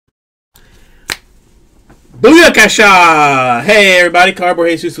Booyakasha! Hey everybody, Cardboard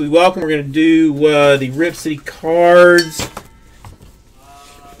Jesus, welcome. We're going to do the Rip City cards.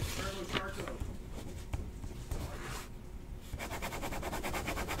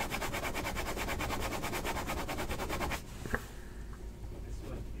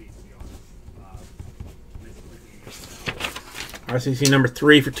 RCC number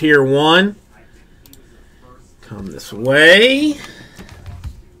 3 for Tier 1. Come this way.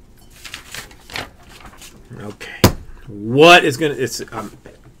 Okay. What is gonna? It's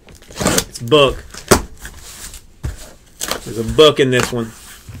book. There's a book in this one.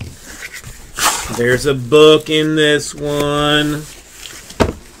 There's a book in this one.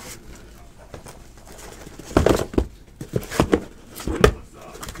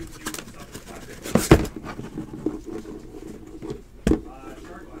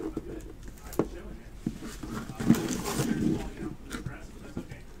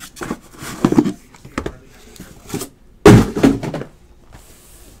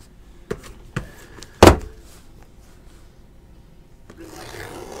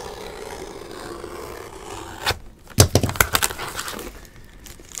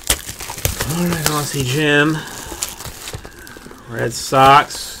 Alright, Aussie Jim. Red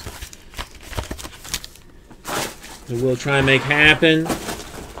Sox. We'll try and make happen.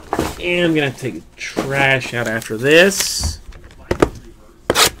 And I'm going to take the trash out after this.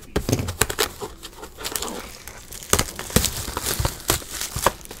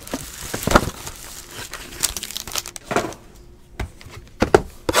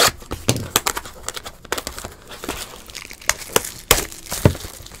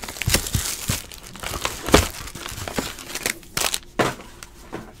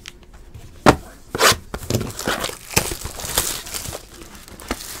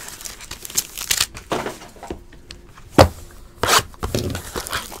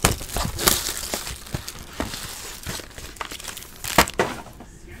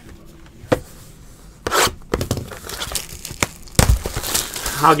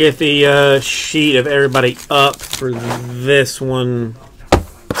 I'll get the sheet of everybody up for this one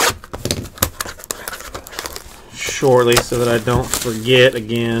shortly so that I don't forget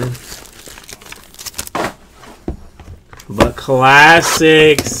again. But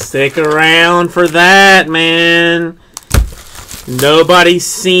classics, stick around for that, man. Nobody's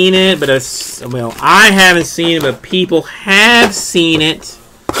seen it, but well, I haven't seen it, but people have seen it.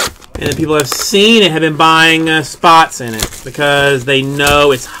 And the people who have seen it have been buying spots in it because they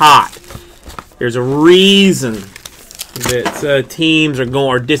know it's hot. There's a reason that teams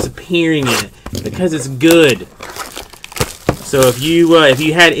are disappearing in it because it's good. So if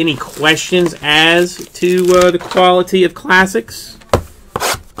you had any questions as to the quality of classics,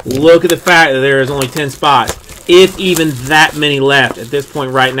 look at the fact that there is only 10 spots, if even that many left at this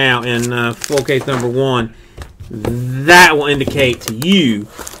point right now in full case number 1. That will indicate to you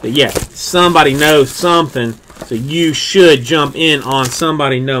that, yeah, somebody knows something, so you should jump in on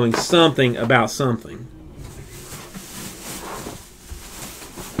somebody knowing something about something.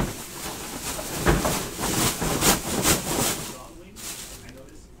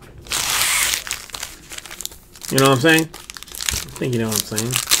 You know what I'm saying? I think you know what I'm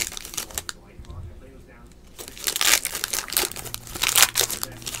saying.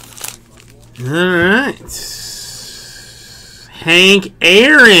 All right. Hank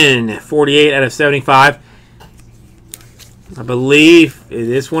Aaron, 48 out of 75. I believe,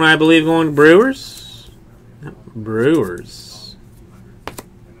 this one I believe going to Brewers? No, Brewers.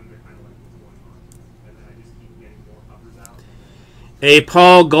 A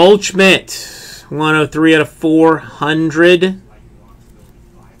Paul Goldschmidt, 103 out of 400.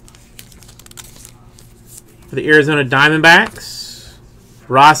 For the Arizona Diamondbacks.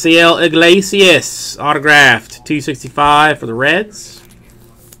 Raciel Iglesias, autographed, 265 for the Reds.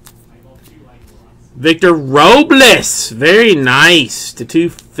 Victor Robles, very nice, to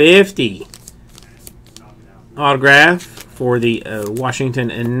 250. Autograph for the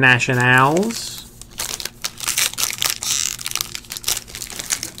Washington Nationals.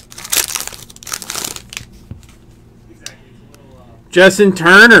 Justin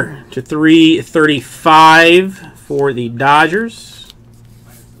Turner, to 335 for the Dodgers.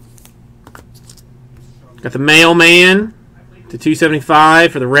 Got the Mailman to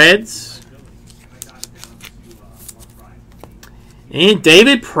 275 for the Reds. And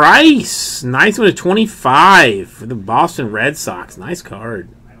David Price. Nice one to 25 for the Boston Red Sox. Nice card.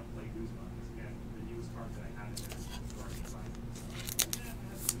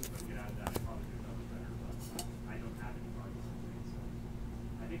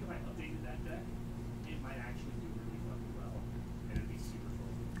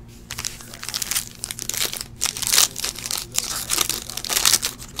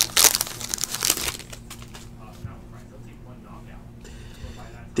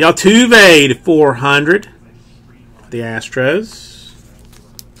 Altuve to 400. The Astros.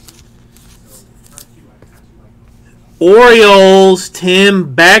 Orioles,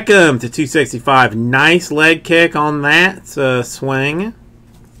 Tim Beckham to 265. Nice leg kick on that swing.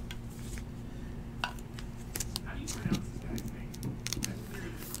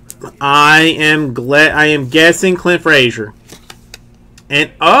 I am guessing Clint Frazier.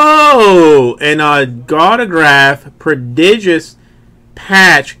 And an autograph, prodigious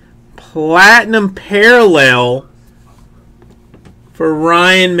patch, platinum parallel for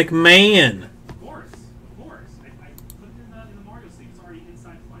Ryan McMahon. Of course. I put it in the Mario sleeve. It's already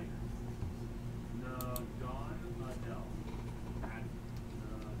inside the binder.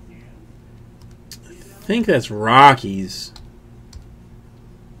 I think that's Rockies.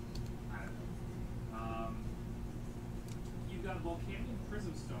 You've got Volcanic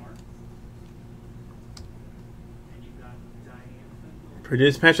Prism Star. And you've got Diantha.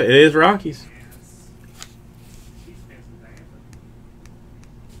 Produce patch. It is Rockies.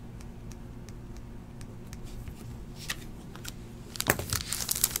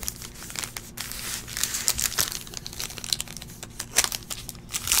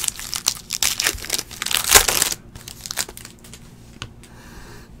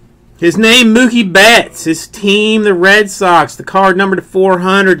 His name, Mookie Betts. His team, the Red Sox. The card number to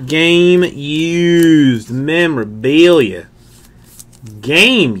 400. Game used. Memorabilia.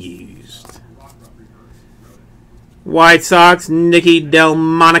 Game used. White Sox, Nicky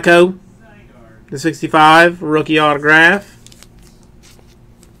Delmonico. The 65. Rookie autograph.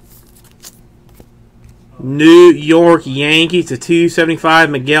 New York Yankees to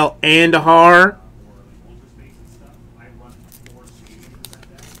 275. Miguel Andujar.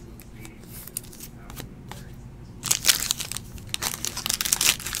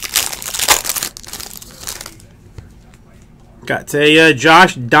 Got a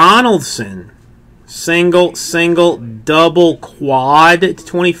Josh Donaldson. Single, double, quad to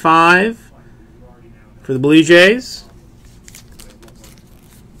 25 for the Blue Jays.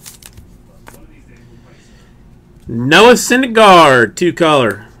 Noah Syndergaard,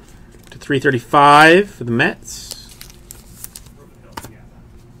 2-color to 335 for the Mets.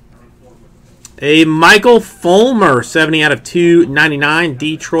 A Michael Fulmer, 70 out of 299,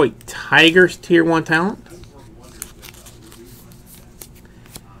 Detroit Tigers, Tier 1 talent.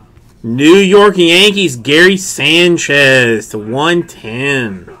 New York Yankees, Gary Sanchez to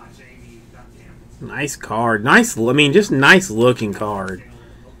 110. Nice card. Just nice looking card.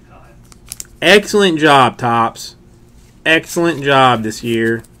 Excellent job, Topps. Excellent job this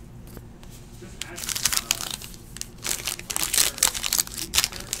year.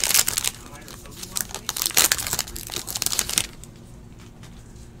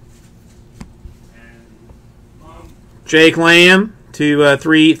 Jake Lamb to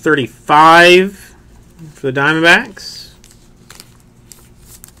 335 for the Diamondbacks.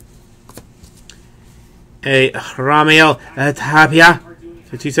 A Ramel Tapia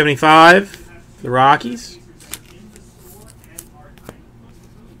to 275 for the Rockies.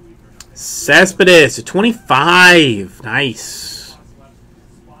 Cespedes to 25. Nice.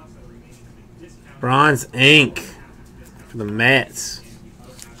 Bronze ink for the Mets.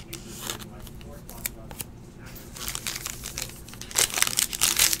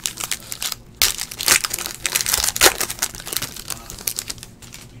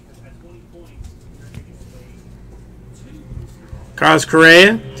 Carlos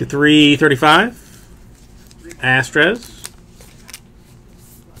Correa to 335. Astros.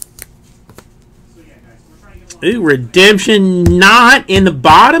 Ooh, redemption not in the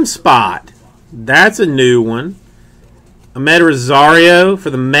bottom spot. That's a new one. Ahmed Rosario for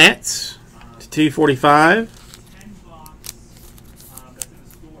the Mets to 245.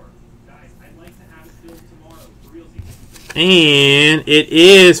 And it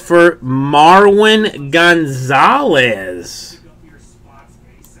is for Marwin Gonzalez.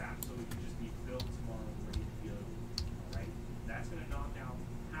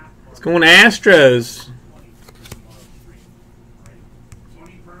 It's going Astros.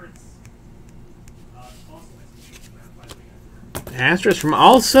 Astros from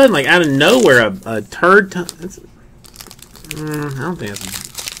all of a sudden, like out of nowhere, a third time. I don't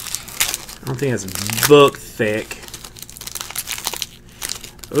think that's book thick.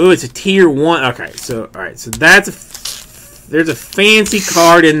 Ooh, it's a tier 1. Okay, so all right, so there's a fancy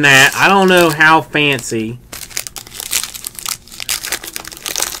card in that. I don't know how fancy,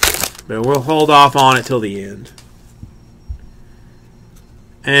 but we'll hold off on it till the end.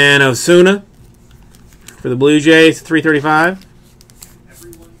 And Osuna for the Blue Jays, 335.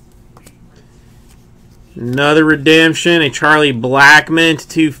 Another redemption. A Charlie Blackmon to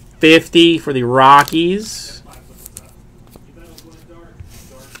 250 for the Rockies.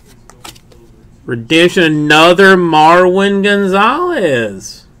 Redemption. Another Marwin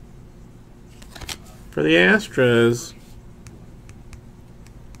Gonzalez for the Astros.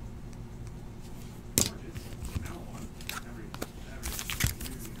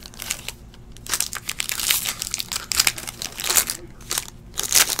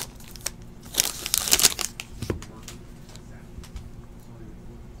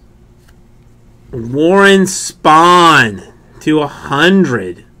 Warren Spahn to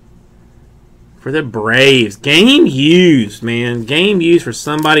 100 for the Braves. Game used, man. Game used for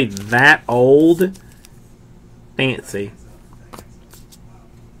somebody that old. Fancy.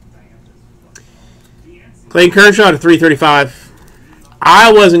 Clayton Kershaw to 335.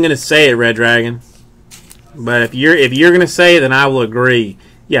 I wasn't gonna say it, Red Dragon, but if you're gonna say it, then I will agree.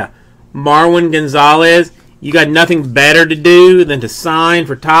 Yeah, Marwin Gonzalez. You got nothing better to do than to sign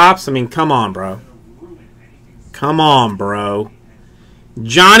for Topps? I mean, come on, bro. Come on, bro.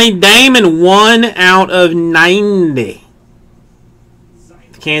 Johnny Damon, 1 out of 90.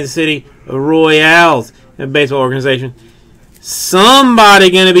 The Kansas City Royals, a baseball organization.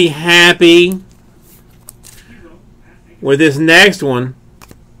 Somebody going to be happy with this next one.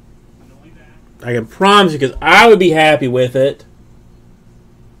 I can promise you, because I would be happy with it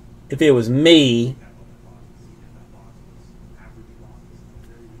if it was me.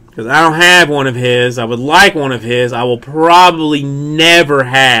 Because I don't have one of his. I would like one of his. I will probably never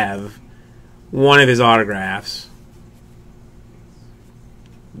have one of his autographs.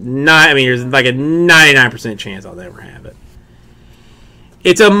 There's like a 99% chance I'll never have it.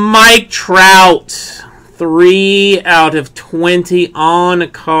 It's a Mike Trout. 3 out of 20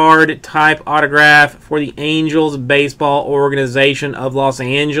 on-card type autograph for the Angels Baseball Organization of Los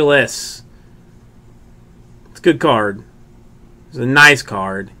Angeles. It's a good card. It's a nice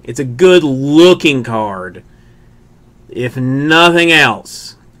card. It's a good-looking card. If nothing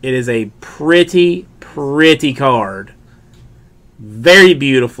else, it is a pretty, pretty card. Very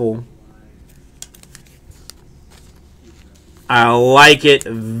beautiful. I like it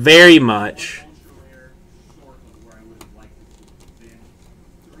very much.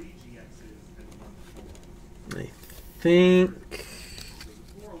 I think...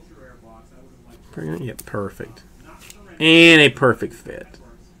 Yeah, perfect. And a perfect fit.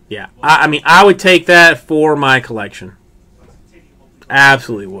 Yeah, I mean, I would take that for my collection.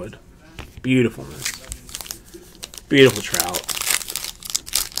 Absolutely would. Beautifulness. Beautiful Trout.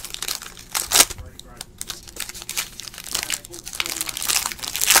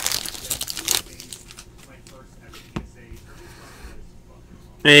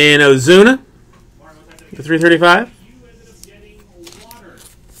 And Ozuna, the 335.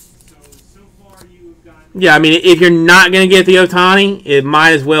 Yeah, I mean, if you're not going to get the Ohtani, it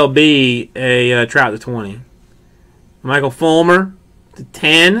might as well be a Trout to 20. Michael Fulmer to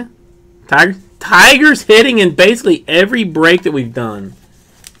 10. Tigers hitting in basically every break that we've done.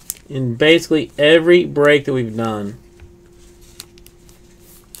 In basically every break that we've done.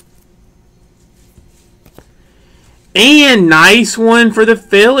 And nice one for the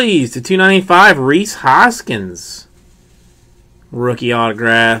Phillies to 295. Rhys Hoskins. Rookie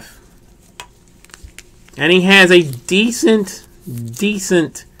autograph. And he has a decent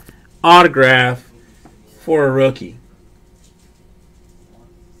autograph for a rookie.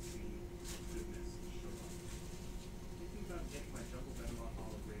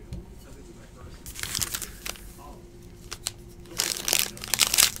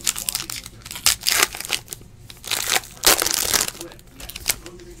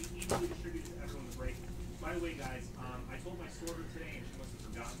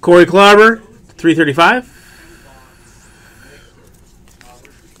 Corey Kluber, 335.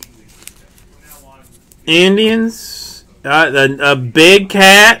 Indians, a big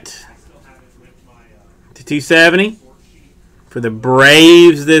cat to 270 for the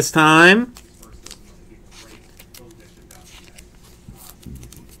Braves this time.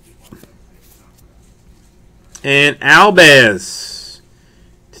 And Albez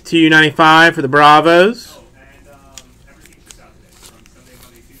to 295 for the Bravos.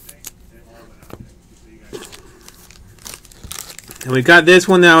 And we've got this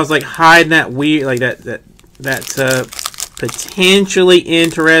one that I was like hiding that weird, like that potentially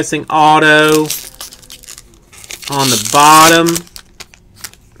interesting auto on the bottom.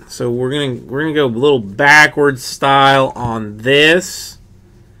 So we're gonna go a little backwards style on this.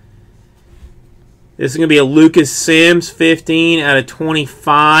 This is gonna be a Lucas Sims 15 out of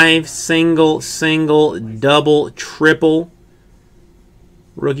 25, single, double, triple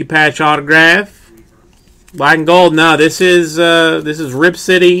rookie patch autograph. Black and gold. No, this is Rip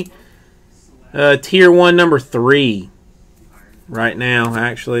City, Tier 1 number 3. Right now,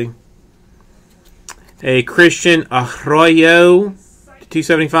 actually. A Christian Arroyo to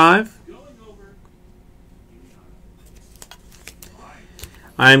 275.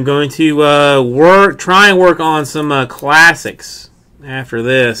 I'm going to try and work on some classics after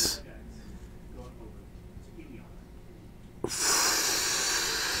this.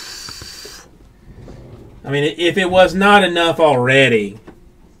 I mean, if it was not enough already.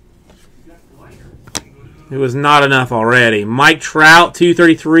 It was not enough already. Mike Trout,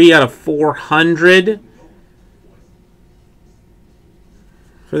 233 out of 400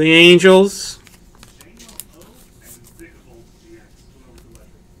 for the Angels.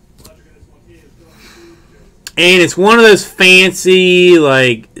 And it's one of those fancy,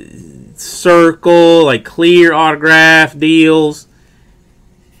 like, circle, like, clear autograph deals.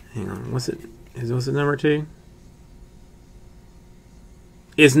 Hang on, what's it number 2?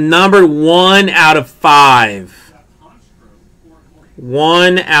 Is numbered 1 out of 5.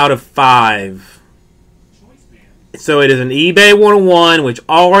 1 out of 5. So it is an eBay 101, which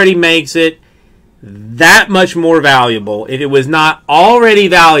already makes it that much more valuable. If it was not already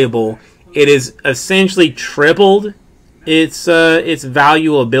valuable, it is essentially tripled its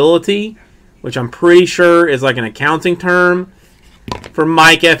valuability, which I'm pretty sure is like an accounting term for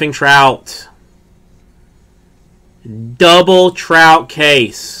Mike effing Trout. Double Trout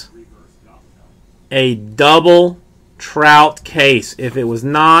case. A double Trout case. If it was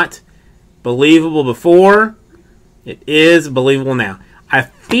not believable before, it is believable now. I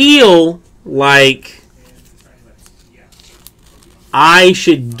feel like I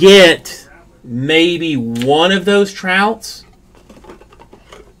should get maybe one of those Trouts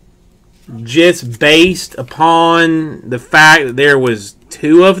just based upon the fact that there was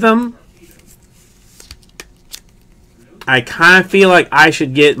 2 of them. I kind of feel like I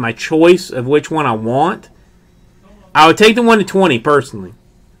should get my choice of which one I want. I would take the 1 to 20 personally.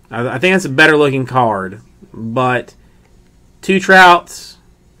 I think that's a better looking card. But 2 Trouts,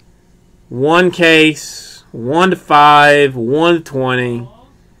 1 case, 1 to 5, 1 to 20.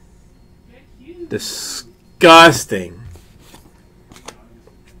 Disgusting.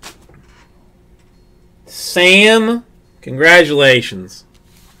 Sam, congratulations.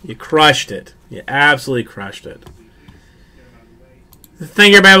 You crushed it. You absolutely crushed it.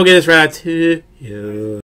 Thank you, everybody. We'll get this right to you.